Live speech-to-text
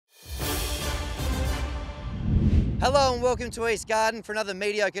Hello and welcome to East Garden for another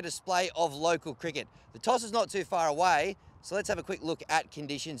mediocre display of local cricket. The toss is not too far away, so let's have a quick look at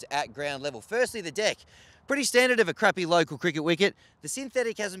conditions at ground level. Firstly, the deck. Pretty standard of a crappy local cricket wicket. The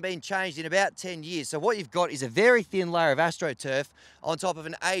synthetic hasn't been changed in about 10 years, so what you've got is a very thin layer of astroturf on top of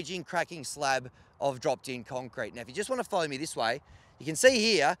an aging, cracking slab of dropped-in concrete. Now, if you just want to follow me this way, you can see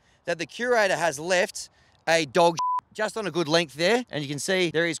here that the curator has left a dog just on a good length there, and you can see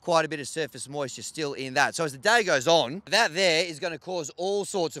there is quite a bit of surface moisture still in that. So as the day goes on, that there is going to cause all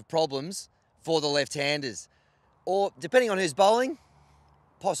sorts of problems for the left-handers. Or, depending on who's bowling,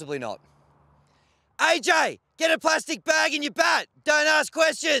 possibly not. AJ, get a plastic bag in your bat. Don't ask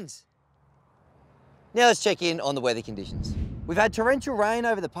questions. Now let's check in on the weather conditions. We've had torrential rain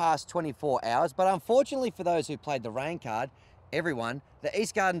over the past 24 hours, but unfortunately for those who played the rain card, everyone, the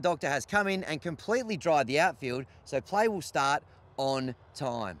East Garden doctor has come in and completely dried the outfield, so play will start on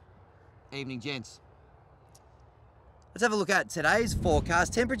time. Evening, gents. Let's have a look at today's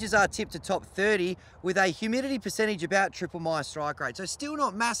forecast. Temperatures are tipped to top 30 with a humidity percentage about triple my strike rate. So still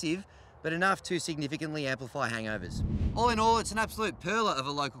not massive, but enough to significantly amplify hangovers. All in all, it's an absolute perler of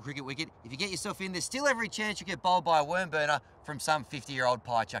a local cricket wicket. If you get yourself in, there's still every chance you get bowled by a worm burner from some 50-year-old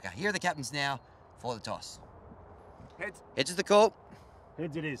pie chucker. Here are the captains now for the toss. Heads. Heads is the call.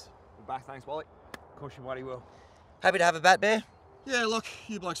 Heads it is. We're back, thanks, Wally. Caution Waddy will. Happy to have a bat, Bear? Yeah, look,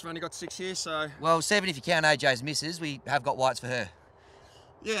 you blokes have only got 6 here, so... Well, 7 if you count AJ's misses. We have got whites for her.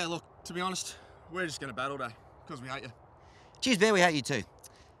 Yeah, look, to be honest, we're just going to bat all day, because we hate you. Cheers, Bear, we hate you too.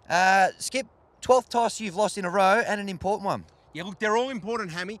 Skip, 12th toss you've lost in a row, and an important one. Yeah, look, they're all important,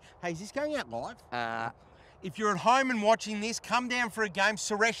 Hammy. Hey, is this going out live? If you're at home and watching this, come down for a game.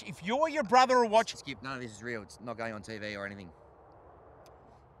 Suresh, if you're your brother or watching... Skip, none of this is real. It's not going on TV or anything.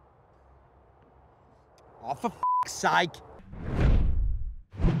 Oh, for f***'s sake.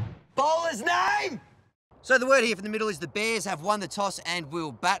 Bowler's name! So the word here from the middle is the Bears have won the toss and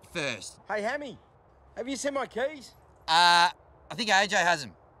will bat first. Hey, Hammy, have you sent my keys? I think AJ has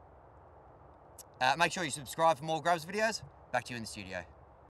them. Make sure you subscribe for more Grubs videos. Back to you in the studio.